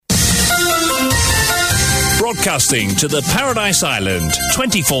Broadcasting to the Paradise Island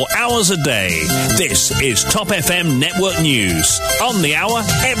 24 hours a day. This is Top FM Network News. On the hour,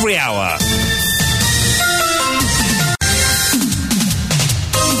 every hour.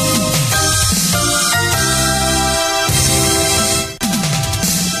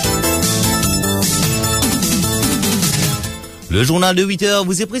 Le journal de 8h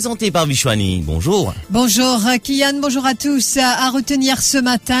vous est présenté par Vishwani. Bonjour. Bonjour Kian, bonjour à tous. À retenir ce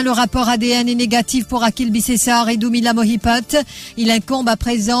matin, le rapport ADN est négatif pour Akil Bisessar et Doumila Mohipat. Il incombe à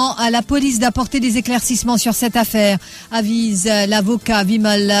présent à la police d'apporter des éclaircissements sur cette affaire, avise l'avocat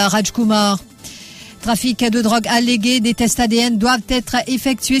Vimal Rajkumar. Trafic de drogue allégué, des tests ADN doivent être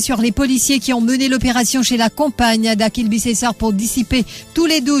effectués sur les policiers qui ont mené l'opération chez la compagne d'Akil Bisessar pour dissiper tous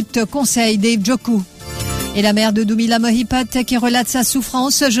les doutes, conseille Dave Joku. Et la mère de Doumila Mohipat qui relate sa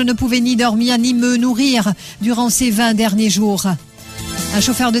souffrance. Je ne pouvais ni dormir ni me nourrir durant ces 20 derniers jours. Un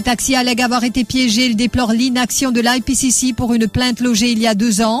chauffeur de taxi allègue avoir été piégé. Il déplore l'inaction de l'IPCC pour une plainte logée il y a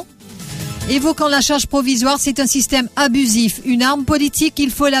 2 ans. Évoquant la charge provisoire, c'est un système abusif. Une arme politique, il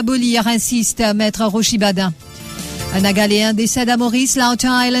faut l'abolir, insiste Maître Rochibadin. Un Nagaléen décède à Maurice. La Outer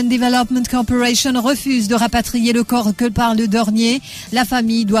Island Development Corporation refuse de rapatrier le corps que par le dernier. La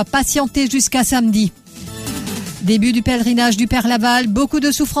famille doit patienter jusqu'à samedi. Début du pèlerinage du Père Laval, beaucoup de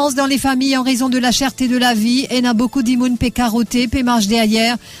souffrance dans les familles en raison de la cherté de la vie. Et n'a beaucoup d'imoun pécaroté, pémarge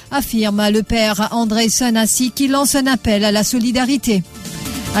derrière, affirme le Père André Sanassi qui lance un appel à la solidarité.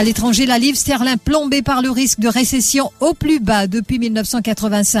 À l'étranger, la livre sterling plombée par le risque de récession au plus bas depuis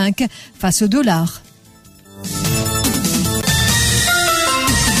 1985 face au dollar.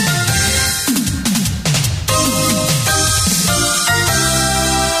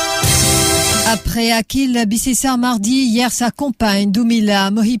 Après Akil Bisessar mardi, hier sa compagne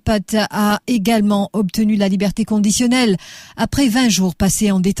Doumila Mohipat a également obtenu la liberté conditionnelle après 20 jours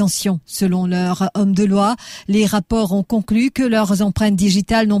passés en détention. Selon leur homme de loi, les rapports ont conclu que leurs empreintes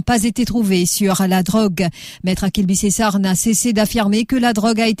digitales n'ont pas été trouvées sur la drogue. Maître Akil Bisessar n'a cessé d'affirmer que la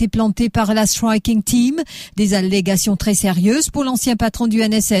drogue a été plantée par la Striking Team. Des allégations très sérieuses pour l'ancien patron du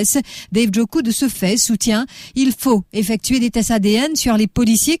NSS. Dave Joku, de ce fait, soutient il faut effectuer des tests ADN sur les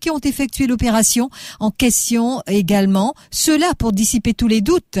policiers qui ont effectué l'opération en question également, cela pour dissiper tous les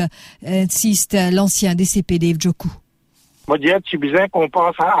doutes, insiste l'ancien DCP Dave Joku. Moi, je dis, c'est bizarre qu'on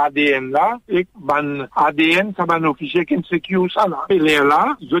pense à ADN là, et ADN, ça va nous ficher qu'une sécurité ça là. Et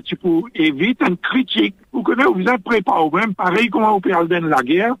là, je pour éviter une critique, vous connaissez, vous êtes préparé au même, pareil comme on opère dans la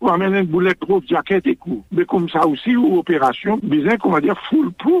guerre, pour amener une boulette trop, jaquette et coup. Mais comme ça aussi, ou opération, bizarre qu'on va dire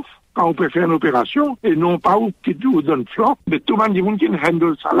full proof. Quand on peut faire une opération, et non pas où qui nous donne flop, mais tout le monde dit qu'on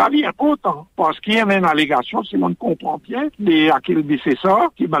handle ça, la vie est important. Parce qu'il y a une allégation, si on comprend bien, des Akil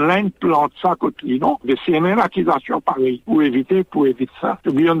Bisessar, qui ben là, une plante ça contre lui, non? Mais c'est une accusation pareille, pour éviter ça.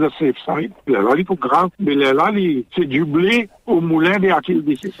 To be on the safe side. Là, il faut grand, mais là, c'est du blé au moulin des Akil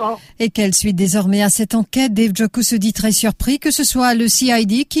Bisessar. Et quelle suite désormais à cette enquête? Dave Joku se dit très surpris que ce soit le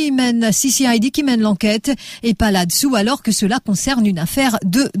CCID qui mène l'enquête et pas là-dessous, alors que cela concerne une affaire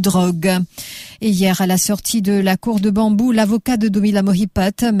de drogue. Et hier, à la sortie de la cour de Bambou, l'avocat de Doumila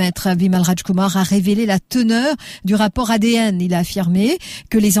Mohipat, Maître Vimal Rajkumar, a révélé la teneur du rapport ADN. Il a affirmé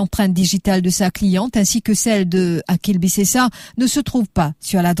que les empreintes digitales de sa cliente ainsi que celles de Akil Bisessar ne se trouvent pas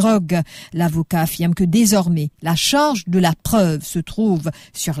sur la drogue. L'avocat affirme que désormais, la charge de la preuve se trouve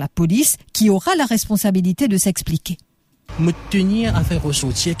sur la police qui aura la responsabilité de s'expliquer. Me tenir à faire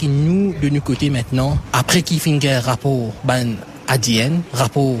ressortir que nous, de nos côtés maintenant, après qu'il finit un rapport ADN,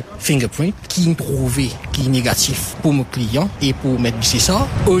 rapport fingerprint, qui est prouvé, qui est négatif pour mon client et pour M. Bisessar,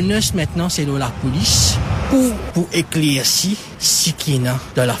 honneur maintenant c'est de la police pour éclaircir ce qu'il y a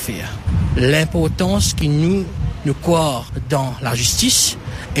dans l'affaire. L'importance que nous croire dans la justice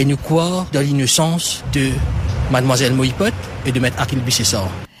et nous croire dans l'innocence de Mademoiselle Mohipat et de M. Akil Bisessar.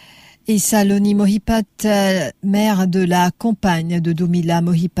 Et Saloni Mohipat, mère de la compagne de Doumila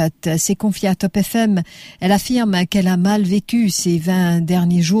Mohipat, s'est confiée à Top FM. Elle affirme qu'elle a mal vécu ces 20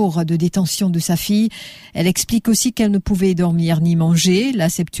 derniers jours de détention de sa fille. Elle explique aussi qu'elle ne pouvait dormir ni manger. La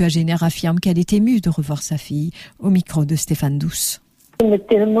septuagénaire affirme qu'elle est émue de revoir sa fille. Au micro de Stéphane Douce. Je suis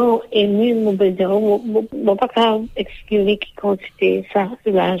tellement émue, je ne peux pas expliquer qui constitue ça,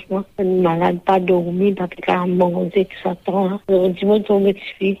 soulagement. Je suis malade, pas dormi, pas de manger, tout ça. Je dis, moi, je suis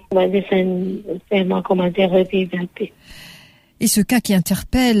fille, je vais vraiment commencer à revivre un peu. Et ce cas qui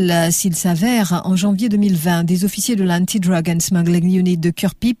interpelle, s'il s'avère, en janvier 2020, des officiers de l'Anti-Drug and Smuggling Unit de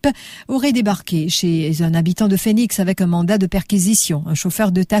Curpip auraient débarqué chez un habitant de Phoenix avec un mandat de perquisition, un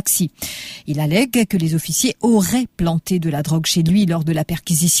chauffeur de taxi. Il allègue que les officiers auraient planté de la drogue chez lui lors de la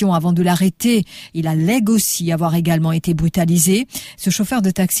perquisition avant de l'arrêter. Il allègue aussi avoir également été brutalisé. Ce chauffeur de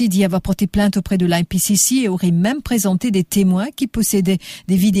taxi dit avoir porté plainte auprès de l'IPCC et aurait même présenté des témoins qui possédaient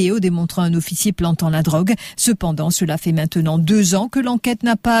des vidéos démontrant un officier plantant la drogue. Cependant, cela fait maintenant 2 ans que l'enquête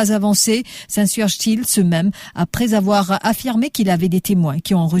n'a pas avancé, s'insurge-t-il, ce même après avoir affirmé qu'il avait des témoins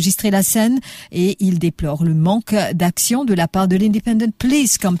qui ont enregistré la scène, et il déplore le manque d'action de la part de l'Independent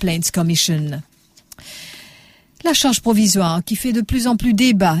Police Complaints Commission. La charge provisoire, qui fait de plus en plus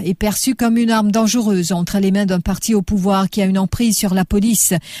débat, est perçue comme une arme dangereuse entre les mains d'un parti au pouvoir qui a une emprise sur la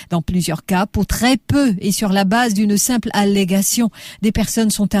police. Dans plusieurs cas, pour très peu et sur la base d'une simple allégation, des personnes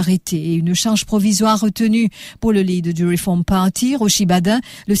sont arrêtées et une charge provisoire retenue. Pour le leader du Reform Party, Roshi Badin,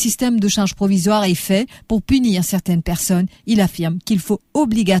 le système de charge provisoire est fait pour punir certaines personnes. Il affirme qu'il faut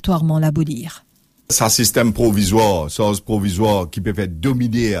obligatoirement l'abolir. Sa système provisoire, chose provisoire qui peut faire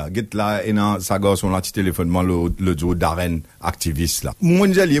dominer, get là, et non, ça gosse, on a petit téléphonement le jour d'arène activiste là. Moi,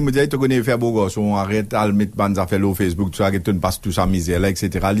 je dis, tu connais faire beau gosse, on arrête à mettre bandes affaires au Facebook, tout ça, tu ne passe tout ça misère là, etc.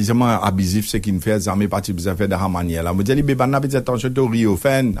 Lisement abusif, c'est qu'il fait, ça m'est parti, vous fait de la manière là. Moi, je dis, ben, n'a pas attention, tu rio,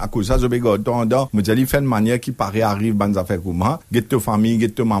 fan, à cause ça, je vais gâter, moi, je dis, fait une manière qui paraît arrive, bandes affaires comme moi, get ta famille, get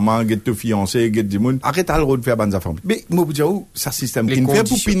ta maman, get ta fiancé, get du monde, arrête à le faire bandes affaires. Mais, moi, je dis, ça système qui fait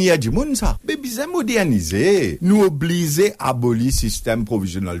pour punir du monde, ça. Mais, bizarre, moderniser, nous obliger à abolir système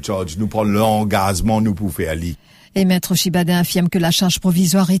provisional charge, nous prendre l'engagement, nous pour faire aller. Et Maître Shibadin affirme que la charge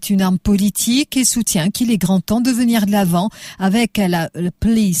provisoire est une arme politique et soutient qu'il est grand temps de venir de l'avant avec le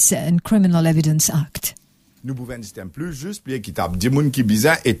Police and Criminal Evidence Act. Nous pouvons un système plus juste, plus équitable. Des gens qui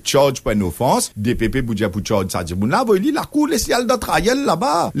bizarre et charge pour une offense, DPP pour dire pour charge ça. Des gens là, vous voyez, la cour, les sials de trial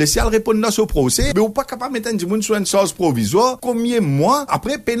là-bas. Les sials répondent dans ce procès. Mais on pas capable de mettre des gens sur une charge provisoire. Combien mois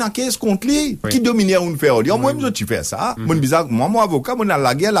après, peine à 15 contre lui? Qui domine une faire? Moi, je fais ça. Mon bizarre, moi, avocat, mon a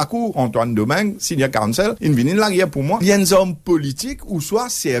la guerre, la cour, Antoine Domingue, senior counsel, il vient la guerre pour moi. Il y a un homme politique ou soit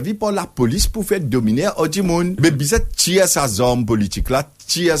servi par la police pour faire dominer au monde. Mais bizarre, tirer sa homme politique là,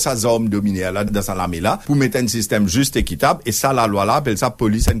 tirer sa homme dominer là, dans sa lame là, pour mettre un système juste équitable, et ça, la loi là, appelle ça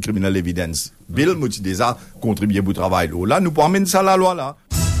Police and Criminal Evidence. Bill, moi, tu déjà contribué pour travail là, nous pouvons amener ça la loi là.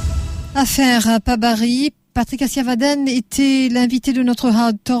 Affaire à Pabari. Patrick Assiavaden était l'invité de notre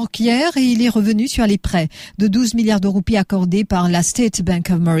Hard Talk hier et il est revenu sur les prêts de 12 milliards de roupies accordés par la State Bank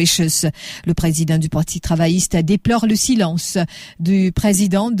of Mauritius. Le président du Parti travailliste déplore le silence du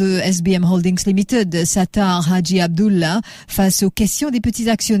président de SBM Holdings Limited, Sattar Haji Abdullah, face aux questions des petits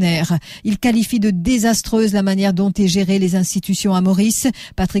actionnaires. Il qualifie de désastreuse la manière dont est gérée les institutions à Maurice.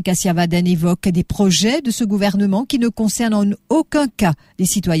 Patrick Assiavaden évoque des projets de ce gouvernement qui ne concernent en aucun cas les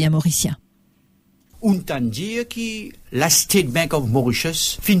citoyens mauriciens. On t'en dit que la State Bank of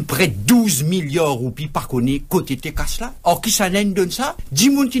Mauritius fin près de 12 milliards de roupies par connaît côté de Kasla. Or, qui ça donne ça? 10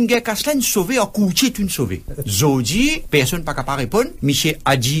 moun qui n'ont Kasla sauvé, or, coûtier une sauvé. Zodi, personne pas capable de répondre. Monsieur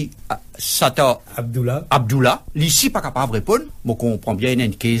Adi Sattar Abdullah, ici pas capable de répondre. Moi, comprends bien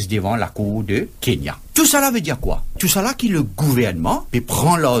une case devant la cour de Kenya. Tout ça là veut dire quoi? Tout ça là que le gouvernement peut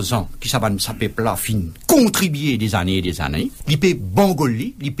prendre l'argent qui ça peuple là fin contribuer des années et des années. Il peut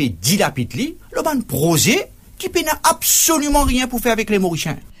bangoli, il peut dilapider, le ban projet qui peut n'a absolument rien pour faire avec les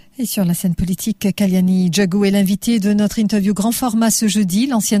Mauriciens. Et sur la scène politique, Kalyani Djagou est l'invité de notre interview grand format ce jeudi,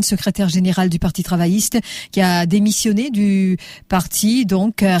 l'ancienne secrétaire générale du Parti travailliste qui a démissionné du parti,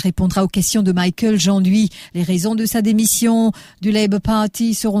 donc répondra aux questions de Michael Jean-Louis. Les raisons de sa démission du Labour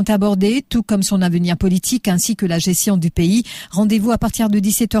Party seront abordées, tout comme son avenir politique ainsi que la gestion du pays. Rendez-vous à partir de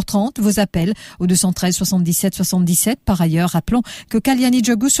 17h30, vos appels au 213 77 77. Par ailleurs, rappelons que Kalyani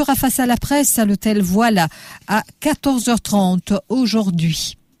Djagou sera face à la presse à l'hôtel Voilà à 14h30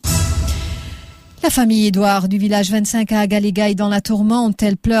 aujourd'hui. La famille Édouard du village 25 à Agalega est dans la tourmente.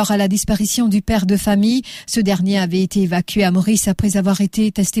 Elle pleure à la disparition du père de famille. Ce dernier avait été évacué à Maurice après avoir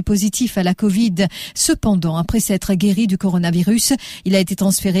été testé positif à la Covid. Cependant, après s'être guéri du coronavirus, il a été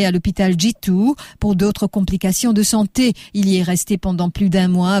transféré à l'hôpital G2 pour d'autres complications de santé. Il y est resté pendant plus d'1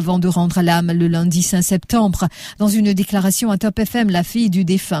 mois avant de rendre l'âme le lundi 5 septembre. Dans une déclaration à Top FM, la fille du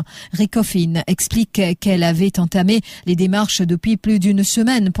défunt, Ricofine, explique qu'elle avait entamé les démarches depuis plus d'1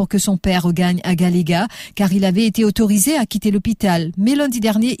 semaine pour que son père regagne Agalega, car il avait été autorisé à quitter l'hôpital. Mais lundi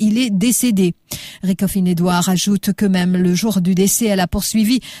dernier, il est décédé. Ricofine Édouard ajoute que même le jour du décès, elle a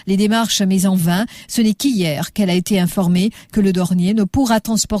poursuivi les démarches mais en vain. Ce n'est qu'hier qu'elle a été informée que le dornier ne pourra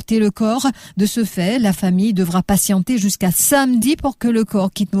transporter le corps. De ce fait, la famille devra patienter jusqu'à samedi pour que le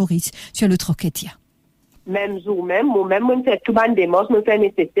corps quitte Maurice sur le Troquetia. même jour même, moi-même, je fais tout ban démarche, je fais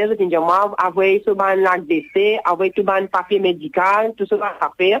nécessaire, je dis, moi, envoyer ce ban l'acte d'essai, envoyer tout ban papier médical, tout ce ban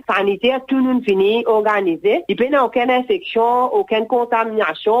affaire, sanitaire, tout nous fini, organisé. Il n'y a aucune infection, aucune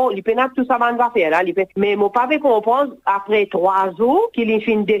contamination, il n'y a tout ça ban affaire là, mais mon papa comprend, après 3 jours, qu'il est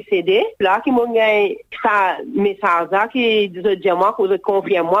fini décédé, là, qui m'a gagné ça, message là, qui dit, moi, que je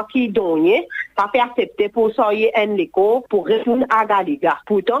confirme, moi, qui donné, pas fait accepter pour sortir un l'écho, pour retourner à Galega.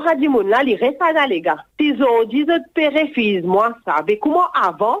 Pourtant, Hadimoun là, il reste à Galega. Si aujourd'hui, je te refuse, moi, ça, mais comment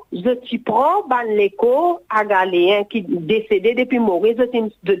avant, je t'y prends, l'écho à Galéen, qui décédé depuis mourir, je t'ai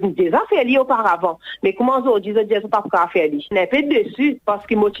déjà fait lui auparavant. Mais comment aujourd'hui, je dis, je pas pour faire lui. Je n'ai pas dessus, parce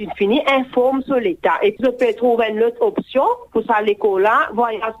que moi, tu finis, informe sur l'état. Et je peux trouver une autre option, pour ça, l'écho là,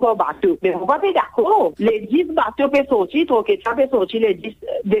 voyage par bateau. Mais on va pas d'accord. Les 10 bateaux peuvent sortir, donc, ça peut sortir les 10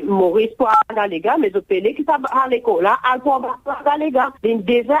 de Maurice pour Galega, mais je peux les qui ça à l'écho là, à pour Galega.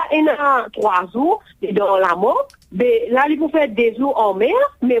 Déjà, il y a 3 jours, dans la mort, mais là, il faut faire des jours en mer,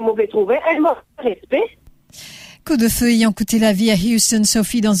 mais on va trouver un respect. Coup de feu ayant coûté la vie à Houston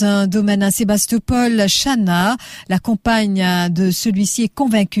Sophie dans un domaine à Sébastopol. Shanna, la compagne de celui-ci, est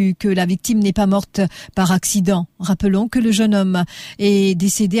convaincue que la victime n'est pas morte par accident. Rappelons que le jeune homme est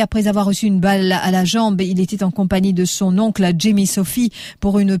décédé après avoir reçu une balle à la jambe. Il était en compagnie de son oncle Jamie Sophie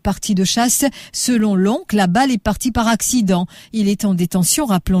pour une partie de chasse. Selon l'oncle, la balle est partie par accident. Il est en détention,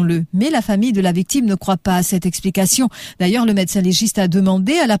 rappelons-le. Mais la famille de la victime ne croit pas à cette explication. D'ailleurs, le médecin légiste a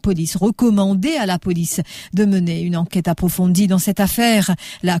recommandé à la police de mener une enquête approfondie dans cette affaire.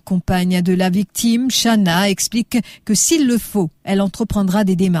 La compagne de la victime, Shanna, explique que s'il le faut, elle entreprendra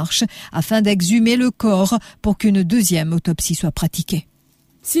des démarches afin d'exhumer le corps pour qu'une deuxième autopsie soit pratiquée.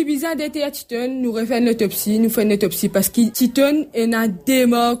 Si bizarre d'être à Titon, nous refait une autopsie parce que Titon est un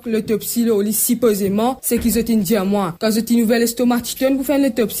démarque l'autopsie, supposément, c'est qu'ils ont dit à moi. Quand j'ai une nouvelle estomac Titon pour faire une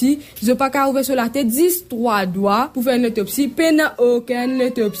autopsie, ils ont pas qu'à ouvrir sur la tête 3 doigts pour faire une autopsie, peine aucune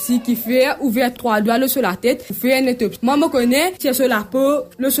autopsie qui fait ouvrir 3 doigts sur la tête pour faire une autopsie. Moi, me connais, tiens sur la peau,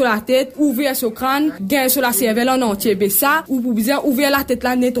 sur la tête, ouvrir sur le crâne, gain sur la cervelle en entier, mais ça, ou pour bien ouvrir la tête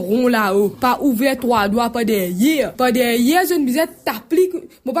là net rond là-haut, pas ouvrir 3 doigts, pas derrière, je ne disais t'applique.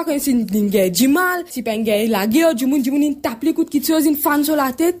 Moi pas connais si une guerre du mal, si pas une guerre la guerre du monde t'applique ou qui chose une fan sur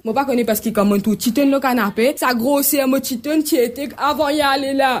la tête. Moi pas connais parce que comme tout Titon le canapé, ça grossir mon Titon qui était avant y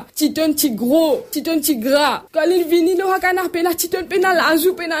aller là. Titon ti gros, Titon ti gras. Quand il vini le canapé là, Titon pena la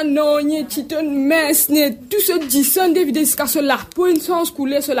zou pena non, Titon mince net, tout ce disson de vidéos sur la peau une sens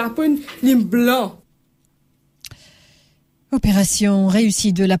coulée sur la peau lim blanc. Opération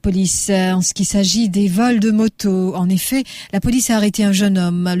réussie de la police en ce qui s'agit des vols de motos. En effet, la police a arrêté un jeune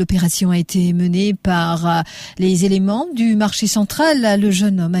homme. L'opération a été menée par les éléments du marché central. Le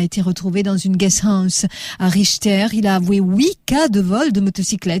jeune homme a été retrouvé dans une guest house à Richter. Il a avoué 8 cas de vol de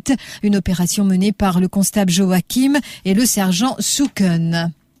motocyclette. Une opération menée par le constable Joachim et le sergent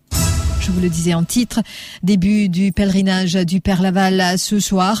Souken. Je vous le disais en titre, début du pèlerinage du Père Laval ce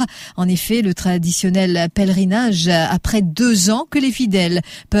soir. En effet, le traditionnel pèlerinage, après 2 ans que les fidèles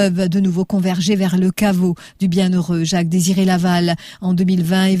peuvent de nouveau converger vers le caveau du bienheureux Jacques-Désiré Laval en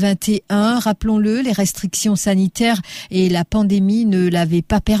 2020 et 2021. Rappelons-le, les restrictions sanitaires et la pandémie ne l'avaient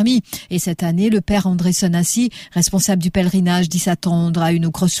pas permis. Et cette année, le Père André Sonassi, responsable du pèlerinage, dit s'attendre à une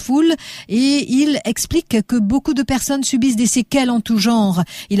grosse foule. Et il explique que beaucoup de personnes subissent des séquelles en tout genre.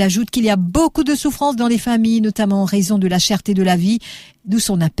 Il ajoute qu'il y a beaucoup de souffrances dans les familles, notamment en raison de la cherté de la vie, d'où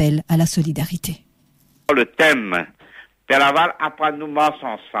son appel à la solidarité. Le thème, Père Laval, après nous marche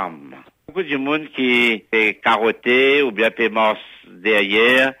ensemble. Beaucoup de monde qui est carotté ou bien est mort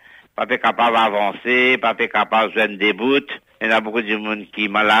derrière, pas capable d'avancer, pas capable de joindre des bouts. Il y a beaucoup de monde qui est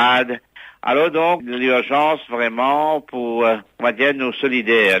malade. Alors donc, l'urgence vraiment pour, on va dire, nous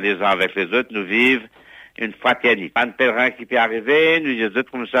solidaires les uns avec les autres, nous vivre une fraternité. Un pèlerin qui peut arriver, nous disons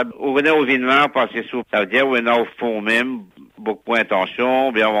comme ça, on venait au Vinland, passer sous, ça veut dire, on est au fond même, beaucoup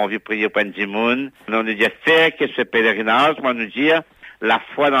d'intention, bien, on a envie de prier pour un monde. On nous dit, faire que ce pèlerinage, on nous dit, la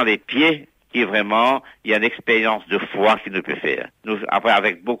foi dans les pieds, qui est vraiment, il y a une expérience de foi qu'il nous peut faire. Nous, après,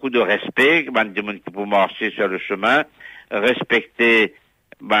 avec beaucoup de respect, on dit, qui peut marcher sur le chemin, respecter,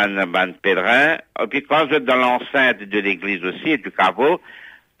 pèlerin. Et puis, quand vous êtes dans l'enceinte de l'église aussi, et du caveau,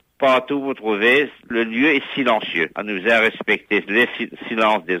 partout vous trouvez, le lieu est silencieux. On nous a respecté le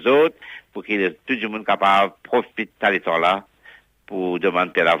silence des autres pour qu'il tout le monde capable de profiter de cet temps-là pour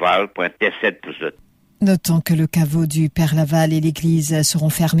demander Père Laval pour intercéder pour eux. Notons que le caveau du Père Laval et l'église seront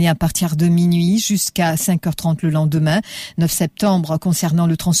fermés à partir de minuit jusqu'à 5h30 le lendemain. 9 septembre, concernant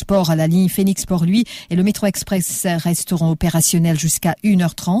le transport à la ligne Phoenix-Port-Louis et le métro express resteront opérationnels jusqu'à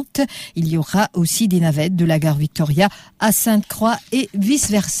 1h30. Il y aura aussi des navettes de la gare Victoria à Sainte-Croix et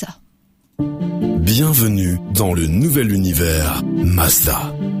vice-versa. Bienvenue dans le nouvel univers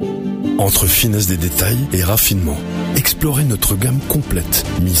Mazda. Entre finesse des détails et raffinement, explorez notre gamme complète,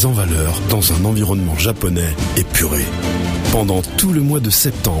 mise en valeur dans un environnement japonais épuré. Pendant tout le mois de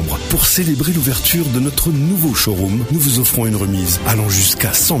septembre, pour célébrer l'ouverture de notre nouveau showroom, nous vous offrons une remise allant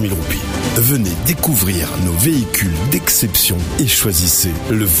jusqu'à 100 000 roupies. Venez découvrir nos véhicules d'exception et choisissez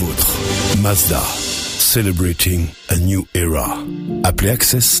le vôtre. Mazda. Celebrating a new era. Appelez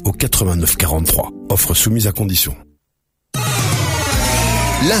Access au 89 43. Offre soumise à condition.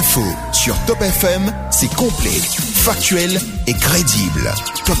 L'info sur Top FM, c'est complet, factuel et crédible.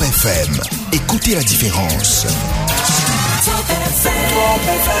 Top FM, écoutez la différence. Top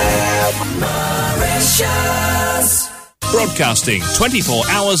FM, Mauritius. Broadcasting 24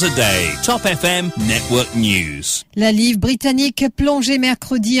 hours a day. Top FM Network News. La livre britannique plongée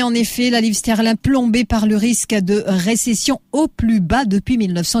mercredi. En effet, la livre sterling plombée par le risque de récession au plus bas depuis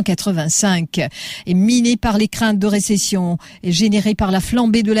 1985 et minée par les craintes de récession et générée par la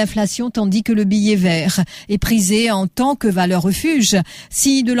flambée de l'inflation, tandis que le billet vert est prisé en tant que valeur refuge.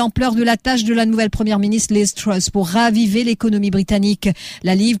 Signe de l'ampleur de la tâche de la nouvelle première ministre Liz Truss pour raviver l'économie britannique.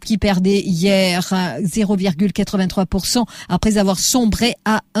 La livre qui perdait hier 0,83% après avoir sombré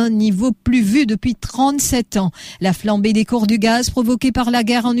à un niveau plus vu depuis 37 ans. La flambée des cours du gaz provoquée par la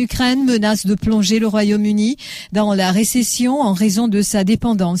guerre en Ukraine menace de plonger le Royaume-Uni dans la récession en raison de sa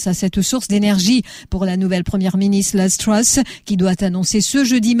dépendance à cette source d'énergie. Pour la nouvelle première ministre Liz Truss, qui doit annoncer ce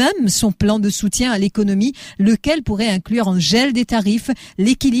jeudi même son plan de soutien à l'économie, lequel pourrait inclure un gel des tarifs.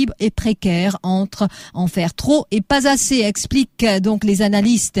 L'équilibre est précaire entre en faire trop et pas assez, expliquent donc les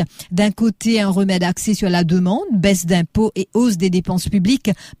analystes. D'un côté, un remède axé sur la demande, baisse d'impôts et hausse des dépenses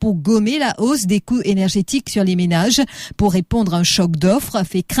publiques pour gommer la hausse des coûts énergétiques sur les ménages. Pour répondre à un choc d'offres,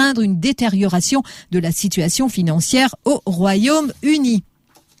 fait craindre une détérioration de la situation financière au Royaume-Uni.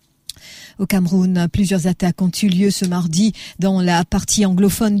 Au Cameroun, plusieurs attaques ont eu lieu ce mardi dans la partie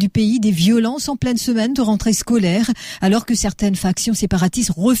anglophone du pays. Des violences en pleine semaine de rentrée scolaire, alors que certaines factions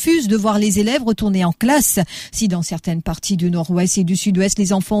séparatistes refusent de voir les élèves retourner en classe. Si dans certaines parties du nord-ouest et du sud-ouest,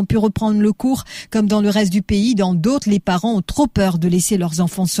 les enfants ont pu reprendre le cours, comme dans le reste du pays, dans d'autres, les parents ont trop peur de laisser leurs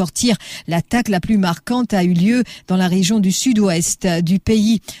enfants sortir. L'attaque la plus marquante a eu lieu dans la région du sud-ouest du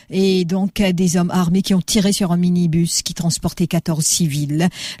pays. Et donc, des hommes armés qui ont tiré sur un minibus qui transportait 14 civils.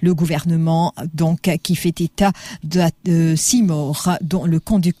 Le gouvernement donc qui fait état de 6 morts, dont le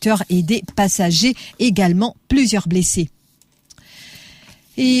conducteur et des passagers, également plusieurs blessés.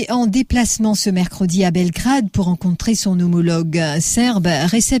 Et en déplacement ce mercredi à Belgrade pour rencontrer son homologue serbe,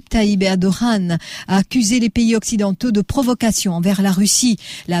 Recep Tayyip Erdogan a accusé les pays occidentaux de provocation envers la Russie.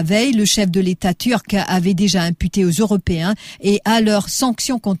 La veille, le chef de l'État turc avait déjà imputé aux Européens et à leurs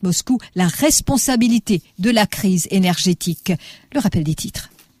sanctions contre Moscou la responsabilité de la crise énergétique. Le rappel des titres.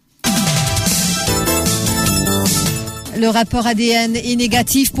 Le rapport ADN est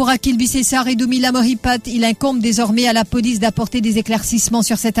négatif pour Akil Bissessar et Doumila Mohipat. Il incombe désormais à la police d'apporter des éclaircissements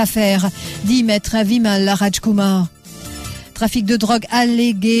sur cette affaire, dit maître Vimal Rajkumar. Trafic de drogue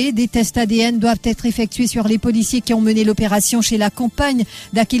allégué, des tests ADN doivent être effectués sur les policiers qui ont mené l'opération chez la compagne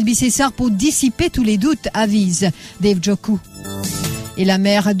d'Akil Bissessar pour dissiper tous les doutes, avise Dave Joku. Et la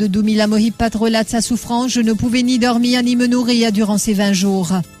mère de Doumila Mohipat relate sa souffrance. Je ne pouvais ni dormir ni me nourrir durant ces 20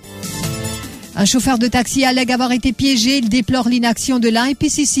 jours. Un chauffeur de taxi allègue avoir été piégé. Il déplore l'inaction de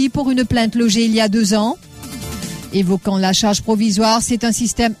l'IPCC pour une plainte logée il y a 2 ans. Évoquant la charge provisoire, c'est un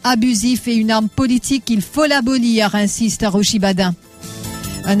système abusif et une arme politique. Il faut l'abolir, insiste Rochi Badin.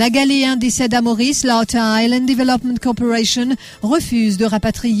 Un Agaléen décède à Maurice. La Island Development Corporation refuse de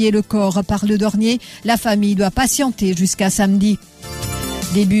rapatrier le corps par le Dornier. La famille doit patienter jusqu'à samedi.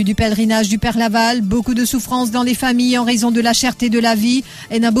 Début du pèlerinage du Père Laval, beaucoup de souffrance dans les familles en raison de la cherté de la vie.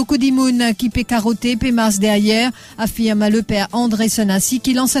 Et n'a beaucoup d'immunes qui paient carotter, paient masse derrière, affirme le père André Senassi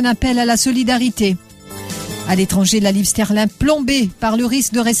qui lance un appel à la solidarité. À l'étranger, la livre sterling plombée par le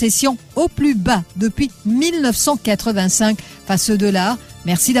risque de récession au plus bas depuis 1985 face au dollar.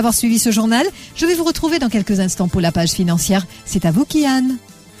 Merci d'avoir suivi ce journal. Je vais vous retrouver dans quelques instants pour la page financière. C'est à vous, Kian.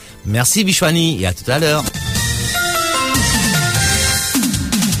 Merci, Bishwani, et à tout à l'heure.